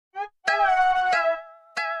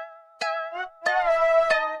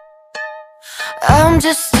I'm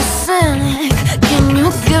just a cynic. Can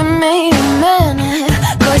you give me a minute?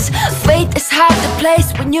 Cause faith is hard to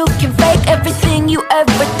place when you can fake everything you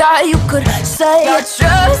ever thought you could say. Got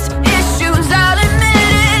trust issues, I'll admit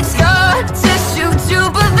it. Scar tissue to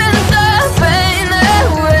prevent the pain that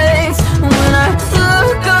waits when I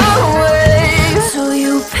look away. So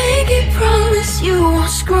you pinky promise you won't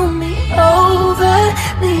screw me over,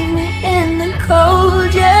 leave me in the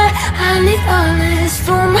cold, yeah. I need honest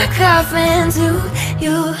through my coffin to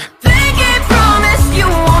you. Pinky promise you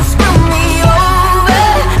won't screw me over,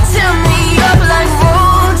 tear me up like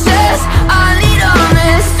roaches. I need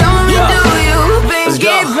honest, tell me do you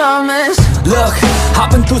pinky promise? Look,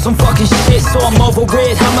 I've been through some fucking shit, so I'm over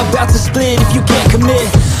it. I'm about to split if you can't commit.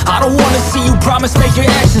 I don't wanna see you promise, make your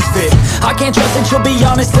actions fit. I can't trust that you'll be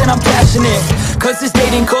honest and I'm passionate. Cause this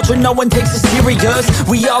dating culture, no one takes it serious.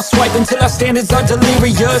 We all swipe until our standards are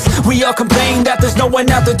delirious. We all complain that there's no one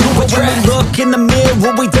out there to address. When we look in the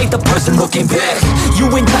mirror, we date the person looking back. You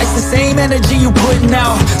entice the same energy you putting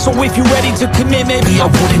out. So if you're ready to commit, maybe I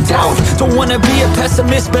wouldn't doubt. Don't wanna be a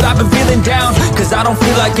pessimist, but I've been feeling down. Cause I don't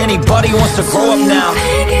feel like anybody wants to grow up now.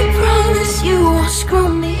 Make it promise you won't screw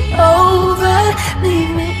me over, leave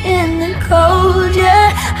me in the cold,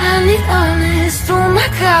 yeah. I need honest through my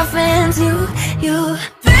coffin to you.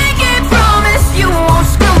 Make it promise you won't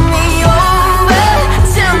screw me over,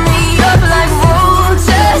 tear me up like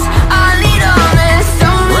roaches. I need honest,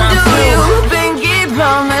 don't do you pinky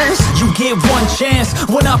promise? You get one chance,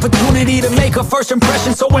 one opportunity to make a first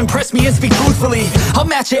impression. So impress me and speak truthfully. I'll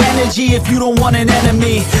match your energy if you don't want an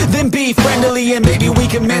enemy. Then be friendly and maybe we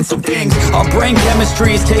can mend some things. Our brain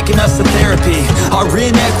chemistry is taking us to therapy. Our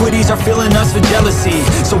inequities are filling us with jealousy.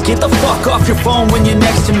 So get the fuck off your phone when you're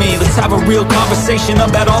next to me. Let's have a real conversation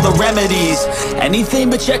about all the remedies. Anything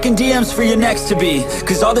but checking DMs for your next to be.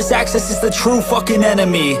 Cause all this access is the true fucking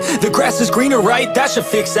enemy. The grass is greener, right? That should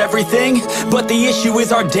fix everything. But the issue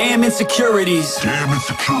is our damn insecurities.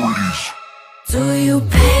 Do you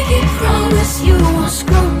pinky promise you won't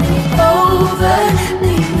screw me over,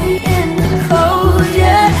 leave me in the cold,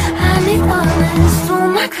 yeah. I need honest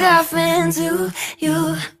through my coffin to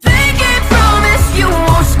you.